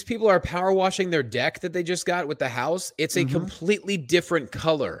 These people are power washing their deck that they just got with the house. It's a completely different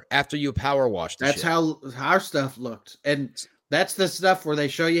color after you power wash the That's shit. how our stuff looked. And that's the stuff where they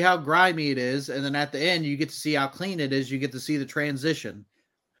show you how grimy it is. And then at the end, you get to see how clean it is. You get to see the transition.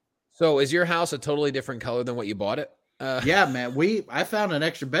 So is your house a totally different color than what you bought it? Yeah, man. I found an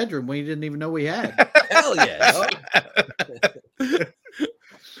extra bedroom we didn't even know we had. Hell yeah.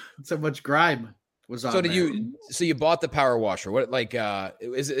 So much grime was on. So you bought the power washer. What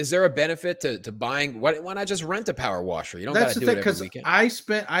is there a benefit to buying? Why not just rent a power washer? You don't got to do it every weekend. I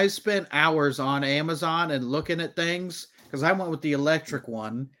spent hours on Amazon and looking at things because I went with the electric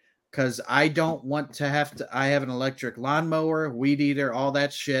one, because I don't want to have to. I have an electric lawnmower, weed eater, all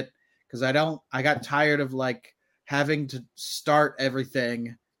that shit. Because I got tired of like having to start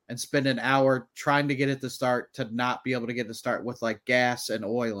everything and spend an hour trying to get it to start to not be able to get it to start with like gas and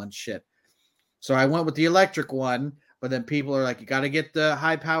oil and shit. So I went with the electric one, but then people are like, you got to get the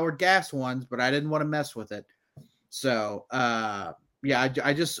high powered gas ones, but I didn't want to mess with it. So, yeah,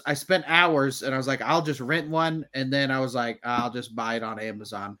 I spent hours and I was like, I'll just rent one. And then I was like, I'll just buy it on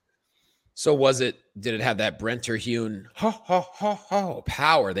Amazon. So did it have that Brent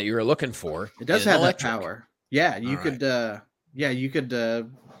power that you were looking for? It does have that power. Yeah, you could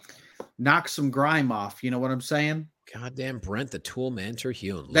knock some grime off. You know what I'm saying? Goddamn Brent, the tool man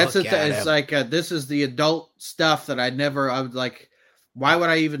Terhune. That's it. It's like, this is the adult stuff that I would like, why would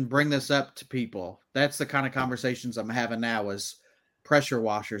I even bring this up to people? That's the kind of conversations I'm having now is pressure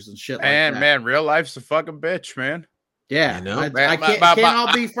washers and shit like that. Man, real life's a fucking bitch, man. Yeah, you know? I can't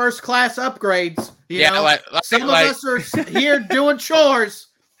all be first class upgrades. You know? Some of us are here doing chores.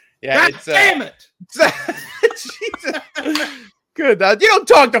 Yeah, God damn it! Jesus. Good. You don't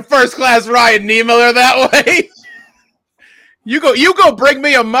talk to first class Ryan Niemiller that way. You go bring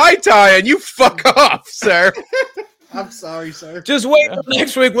me a Mai Tai and you fuck off, sir. I'm sorry, sir. Just wait till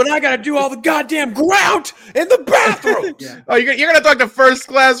next week when I got to do all the goddamn grout in the bathroom. Yeah. Oh, you're going to talk to first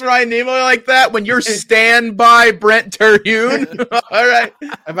class Ryan Niemiller like that when you're standby Brent Terhune? All right.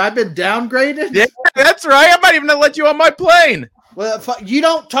 Have I been downgraded? Yeah, that's right. I'm not even going to let you on my plane. Well, you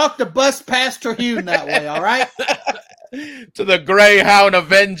don't talk to Bus Past Terhune that way, all right? To the Greyhound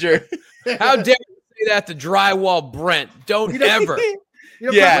Avenger. How dare you say that to Drywall Brent? Don't ever.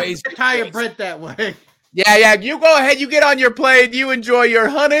 You don't tire Brent that way. Yeah. You go ahead. You get on your plane. You enjoy your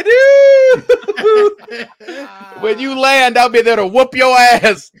honeydew. When you land, I'll be there to whoop your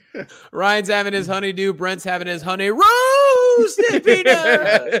ass. Ryan's having his honeydew. Brent's having his honey roasted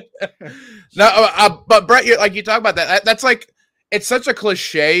peanut. No, but Brent, you talk about that. That's like, it's such a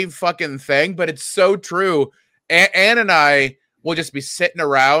cliche fucking thing, but it's so true. Ann and I will just be sitting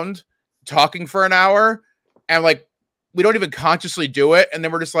around talking for an hour, and like we don't even consciously do it, and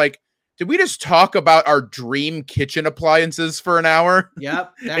then we're just like, did we just talk about our dream kitchen appliances for an hour?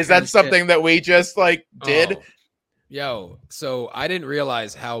 Yep. Is that something that we just like did? Oh. Yo, so I didn't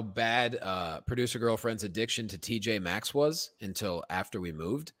realize how bad producer girlfriend's addiction to TJ Maxx was until after we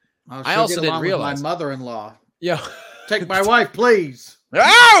moved. I also didn't realize my mother-in-law. Yo, take my wife, please.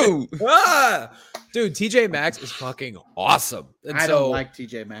 Oh, dude, TJ Maxx is fucking awesome. And I don't like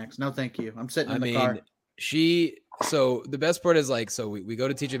TJ Maxx. No, thank you. I'm sitting in the car. So the best part is like, so we go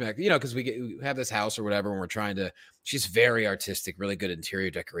to TJ Maxx, you know, because we have this house or whatever, and we're trying to. She's very artistic, really good interior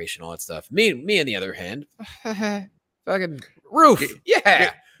decoration, all that stuff. Me on the other hand, fucking roof,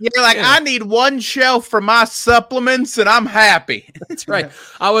 yeah. You're like, I need one shelf for my supplements, and I'm happy. That's right.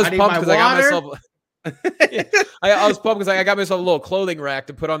 I was pumped because I got myself. I was pumped because I got myself a little clothing rack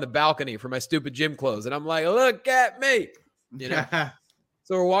to put on the balcony for my stupid gym clothes, and I'm like, look at me, you know.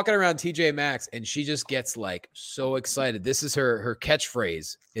 So we're walking around TJ Maxx, and she just gets like so excited. This is her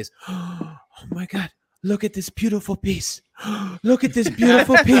catchphrase: is, "Oh my God, look at this beautiful piece! Look at this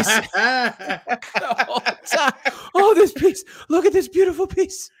beautiful piece! Oh, this piece! Look at this beautiful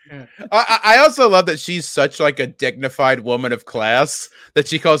piece!" I also love that she's such like a dignified woman of class that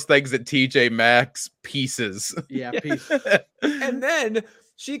she calls things at TJ Maxx pieces. Yeah, pieces. And then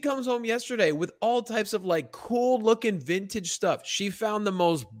she comes home yesterday with all types of like cool looking vintage stuff. She found the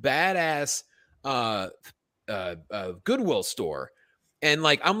most badass Goodwill store. And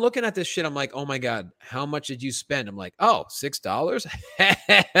like, I'm looking at this shit. I'm like, oh my God, how much did you spend? I'm like, oh, $6.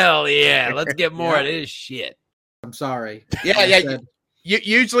 Hell yeah. Let's get more of this shit. I'm sorry. Yeah.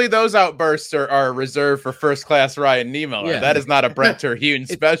 Usually those outbursts are reserved for first class Ryan Niemiller. Yeah. That is not a Brent Terhune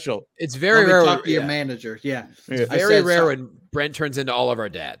special. It's very rare. Talk to your manager. Yeah. It's very rare when Brent turns into all of our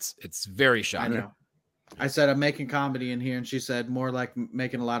dads. It's very shocking. I know. I said, I'm making comedy in here. And she said, more like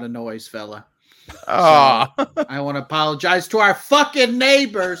making a lot of noise, fella. Oh, so I want to apologize to our fucking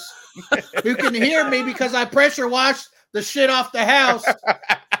neighbors who can hear me because I pressure washed the shit off the house.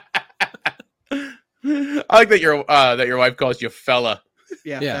 I like that your wife calls you fella.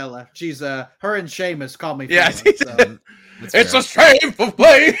 Yeah, fella. She's her and Seamus call me fella. Yeah, so. It's a shameful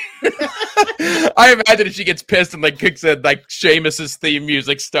play. I imagine if she gets pissed and like kicks in, like Seamus's theme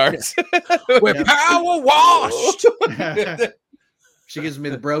music starts. We're power washed. She gives me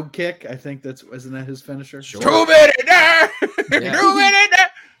the brogue kick. I think isn't that his finisher? Sure. 2 minutes there. 2 minutes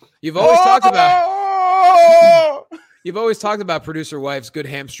there. You've always talked about producer wife's good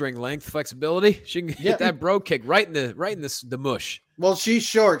hamstring length flexibility. She can get that brogue kick right in the mush. Well, she's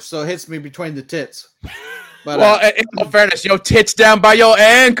short, so it hits me between the tits. But, in all fairness, your tits down by your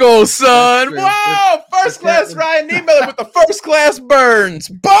ankles, son. That's true. Wow, first class Ryan Niemiller with the first class burns.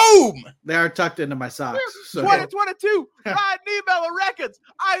 Boom. They are tucked into my socks. So. 2022, Ryan Niemiller records.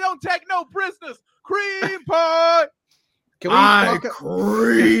 I don't take no prisoners. Cream pie.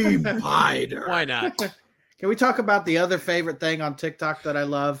 Cream pider. Why not? Can we talk about the other favorite thing on TikTok that I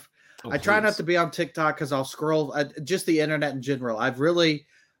love? I try not to be on TikTok because I'll scroll just the internet in general. I've really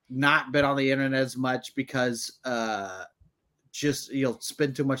not been on the internet as much because just you'll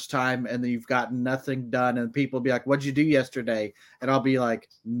spend too much time and then you've gotten nothing done, and people will be like, "What'd you do yesterday?" And I'll be like,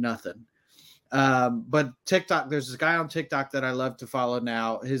 "Nothing." But TikTok, there's this guy on TikTok that I love to follow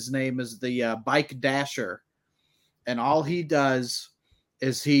now. His name is the Bike Dasher, and all he does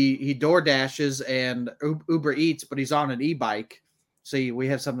is he door dashes and Uber Eats, but he's on an e-bike. See, we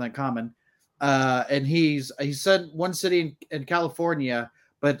have something in common. And he said one city in California,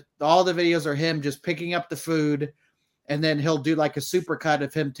 but all the videos are him just picking up the food, and then he'll do like a supercut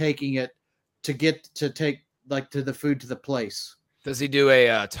of him taking it to take the food to the place. Does he do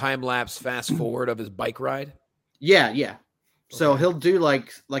a time lapse fast forward of his bike ride? Yeah. So he'll do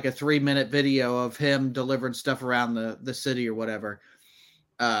like a 3-minute video of him delivering stuff around the city or whatever.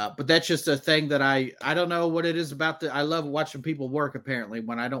 But that's just a thing that I don't know what it is about. I love watching people work, apparently,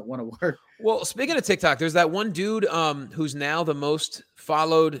 when I don't want to work. Well, speaking of TikTok, there's that one dude who's now the most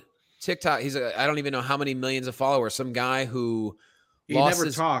followed TikTok. I don't even know how many millions of followers. Some guy who never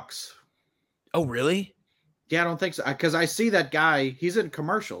talks. Oh, really? Yeah, I don't think so. Because I see that guy. He's in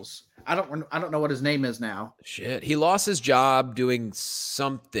commercials. I don't know what his name is now. Shit. He lost his job doing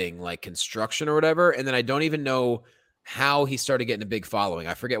something like construction or whatever. And then I don't even know how he started getting a big following.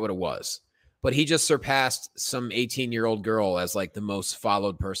 I forget what it was. But he just surpassed some 18-year-old girl as like the most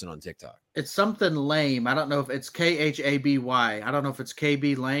followed person on TikTok. It's something lame. I don't know if it's Khaby. I don't know if it's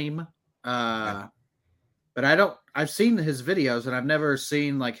KB lame. But I've seen his videos and I've never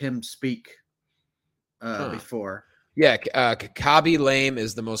seen like him speak before. Yeah, Kabi Lame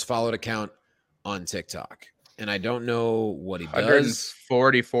is the most followed account on TikTok. And I don't know what he does.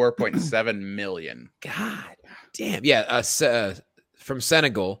 144.7 million. God damn. Yeah, from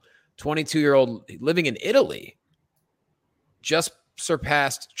Senegal, 22-year-old living in Italy, just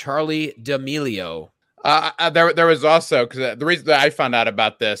surpassed Charlie D'Amelio. There was also, because the reason that I found out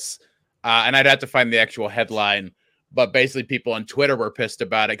about this, and I'd have to find the actual headline, but basically people on Twitter were pissed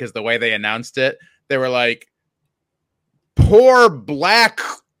about it because the way they announced it, they were like, poor black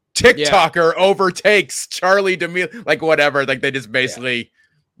TikToker overtakes Charlie D'Amelio, like whatever. Like they just basically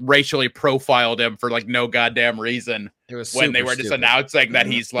racially profiled him for like no goddamn reason. It was when they were just announcing that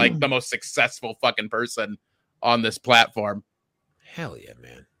he's like the most successful fucking person on this platform. Hell yeah,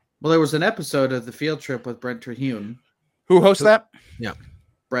 man. Well, there was an episode of The Field Trip with Brent Terhune. Who hosts that? Yeah.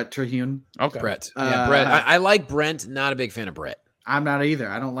 Brent Terhune. Okay. Brett. Yeah, Brett. I like Brent. Not a big fan of Brett. I'm not either.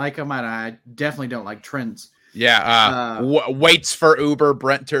 I don't like him. And I definitely don't like trends. Yeah. Waits for Uber,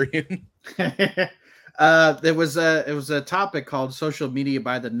 Brent Terhune. It was a topic called social media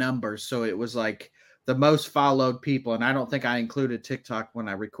by the numbers. So it was like the most followed people. And I don't think I included TikTok when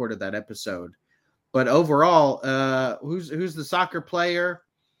I recorded that episode. But overall, who's the soccer player?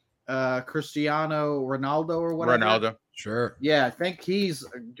 Cristiano Ronaldo or whatever. Ronaldo. Sure. Yeah, I think he's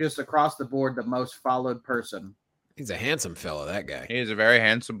just across the board the most followed person. He's a handsome fellow, that guy. He's a very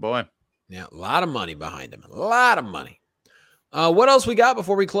handsome boy. Yeah, a lot of money behind him. A lot of money. What else we got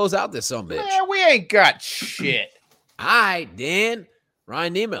before we close out this son bitch? Man, we ain't got shit. All right, Dan.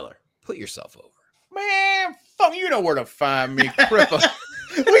 Ryan Niemiller, put yourself over. Man, fuck, you know where to find me, cripple.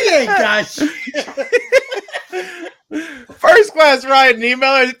 We ain't got shit. First class Ryan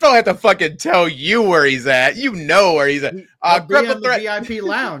Niemiller. Don't have to fucking tell you where he's at. You know where he's at. Cripple Threat VIP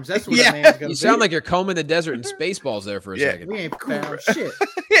Lounge. That's where the man's gonna You sound like you're combing the desert in Spaceballs there for a second. We ain't found shit.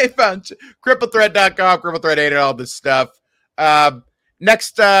 We ain't found shit. CrippleThreat.com, CrippleThreat8, all this stuff.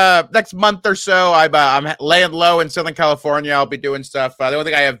 Next month or so, I'm laying low in Southern California. I'll be doing stuff. The only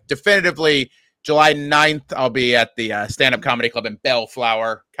thing I have definitively, July 9th, I'll be at the stand-up comedy club in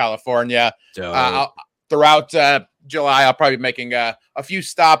Bellflower, California. Throughout July, I'll probably be making a few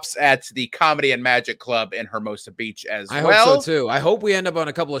stops at the Comedy and Magic Club in Hermosa Beach as well. I hope so, too. I hope we end up on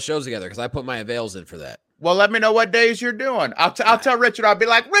a couple of shows together because I put my avails in for that. Well, let me know what days you're doing. I'll tell Richard. I'll be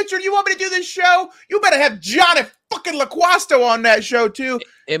like, Richard, you want me to do this show? You better have Jonny fucking LaQuasto on that show, too.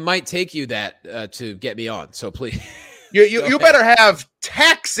 It might take you that to get me on, so please. You better have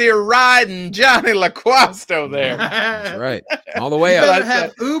taxi riding Jonny LaQuasto there. That's right. All the way up. You better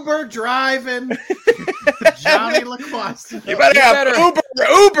have Uber driving Jonny LaQuasto. You better have Uber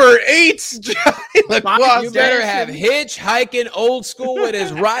Uber Eats, Jonny LaQuasta. You better have hitchhiking old school with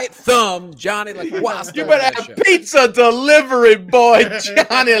his right thumb, Jonny LaQuasta. You better have pizza delivery boy,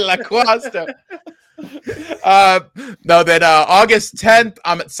 Jonny LaQuasta. No, then August 10th,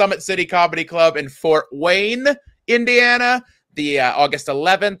 I'm at Summit City Comedy Club in Fort Wayne, Indiana. The August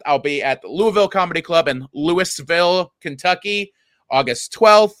 11th, I'll be at the Louisville Comedy Club in Louisville, Kentucky. August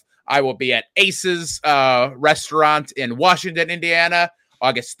 12th, I will be at Ace's restaurant in Washington, Indiana.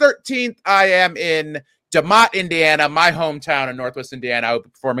 August 13th, I am in DeMott, Indiana, my hometown in Northwest Indiana. I will be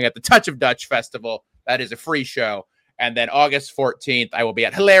performing at the Touch of Dutch Festival. That is a free show. And then August 14th, I will be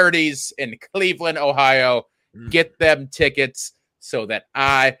at Hilarities in Cleveland, Ohio. Get them tickets so that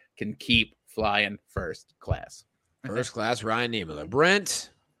I can keep flying first class. First class, Ryan Niemiller. Brent,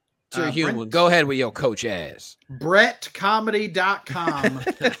 it's your human. Go ahead with your coach ass. BrettComedy.com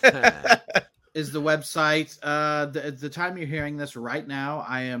is the website. The time you're hearing this right now,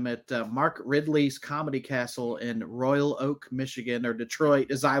 I am at Mark Ridley's Comedy Castle in Royal Oak, Michigan, or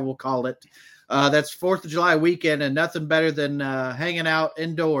Detroit, as I will call it. That's 4th of July weekend, and nothing better than hanging out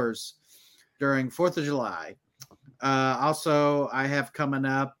indoors during 4th of July. Also, I have coming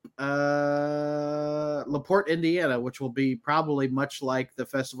up LaPorte, Indiana, which will be probably much like the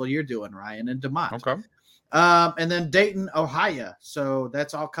festival you're doing, Ryan, in DeMott. Okay. And then Dayton, Ohio. So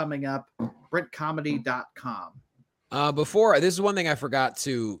that's all coming up. BrentComedy.com. Before, this is one thing I forgot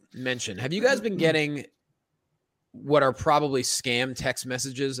to mention. Have you guys been getting what are probably scam text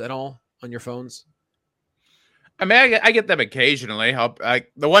messages at all on your phones? I mean, I get them occasionally.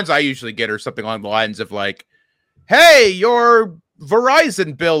 The ones I usually get are something along the lines of like, hey, your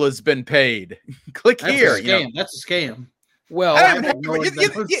Verizon bill has been paid. Click here. That's a scam. Well,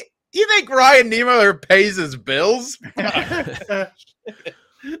 you think Ryan Niemiller pays his bills?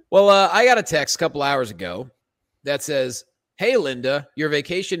 Well, I got a text a couple hours ago that says, hey, Linda, your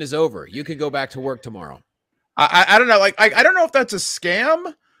vacation is over. You can go back to work tomorrow. I don't know. Like, I don't know if that's a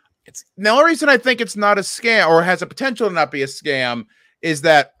scam. The only reason I think it's not a scam or has a potential to not be a scam is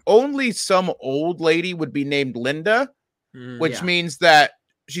that only some old lady would be named Linda, which means that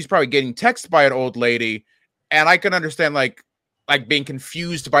she's probably getting texted by an old lady. And I can understand like being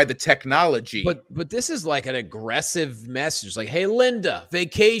confused by the technology. But this is like an aggressive message. Like, hey, Linda,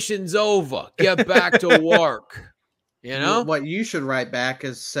 vacation's over. Get back to work. You know? What you should write back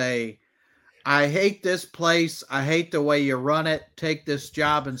is say, I hate this place. I hate the way you run it. Take this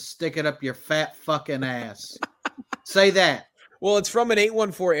job and stick it up your fat fucking ass. Say that. Well, it's from an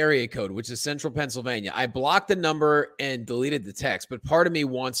 814 area code, which is Central Pennsylvania. I blocked the number and deleted the text, but part of me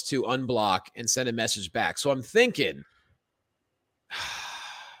wants to unblock and send a message back. So I'm thinking,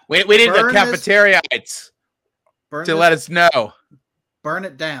 we need the cafeteriaites to let us know. Burn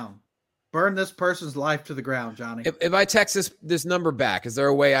it down. Burn this person's life to the ground, Jonny. If I text this number back, is there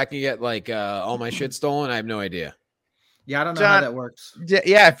a way I can get like all my shit stolen? I have no idea. Yeah, I don't know how that works.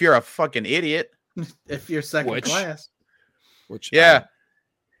 Yeah, if you're a fucking idiot. If you're second class. Class,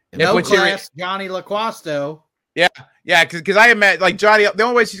 Jonny LaQuasta. Yeah, because I imagine like Jonny, the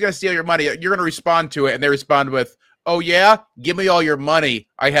only way she's gonna steal your money, you're gonna respond to it, and they respond with, "Oh yeah, give me all your money.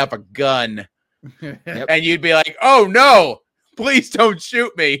 I have a gun," and you'd be like, "Oh no, please don't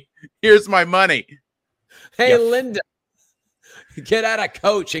shoot me. Here's my money." Hey, Linda, get out of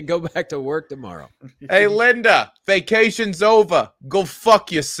coach and go back to work tomorrow. Hey, Linda, vacation's over. Go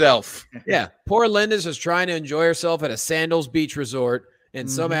fuck yourself. Yeah, poor Linda's just trying to enjoy herself at a Sandals Beach resort, and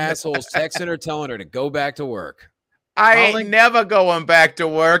some asshole's texting her telling her to go back to work. I ain't never going back to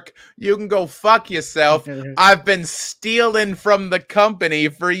work. You can go fuck yourself. I've been stealing from the company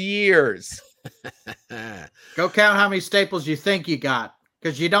for years. Go count how many staples you think you got,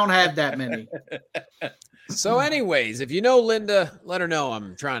 because you don't have that many. So anyways, if you know Linda, let her know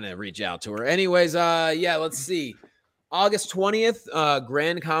I'm trying to reach out to her. Anyways, let's see. August 20th,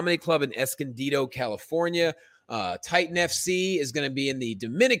 Grand Comedy Club in Escondido, California. Titan FC is going to be in the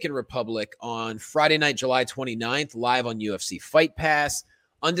Dominican Republic on Friday night, July 29th, live on UFC Fight Pass.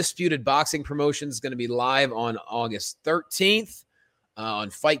 Undisputed Boxing Promotions is going to be live on August 13th on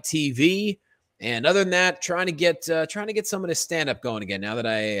Fight TV. And other than that, trying to get some of this stand-up going again now that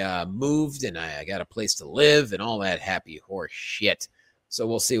I moved and I got a place to live and all that happy horse shit. So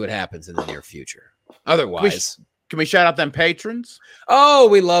we'll see what happens in the near future. Otherwise, can we shout out them patrons? Oh,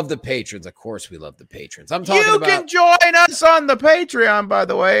 we love the patrons. Of course we love the patrons. I'm talking about... You can join us on the Patreon, by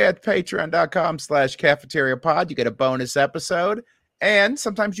the way, at patreon.com/cafeteriapod. You get a bonus episode, and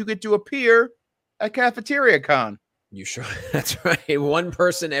sometimes you get to appear at CafeteriaCon. You sure? That's right. One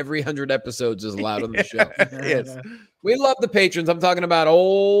person every 100 episodes is allowed on the show. Yes. We love the patrons. I'm talking about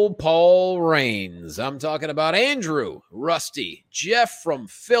old Paul Rains. I'm talking about Andrew, Rusty, Jeff from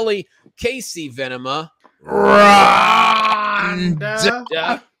Philly, Casey Venema, Rhonda,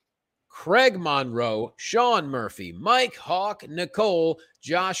 Craig Monroe, Sean Murphy, Mike Hawk, Nicole,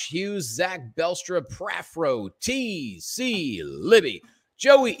 Josh Hughes, Zach Belstra, Prafro, T.C. Libby,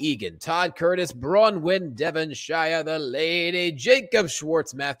 Joey Egan, Todd Curtis, Bronwyn, Devon Shire, The Lady, Jacob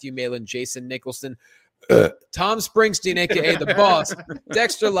Schwartz, Matthew Malin, Jason Nicholson, Tom Springsteen, a.k.a. The Boss,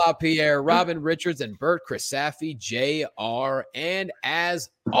 Dexter LaPierre, Robin Richards, and Bert Crisafi, Jr. And as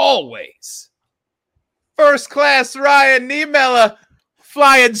always, First class Ryan Niemiller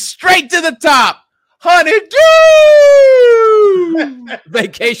flying straight to the top. Honey-do!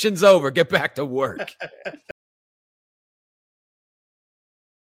 vacation's over. Get back to work.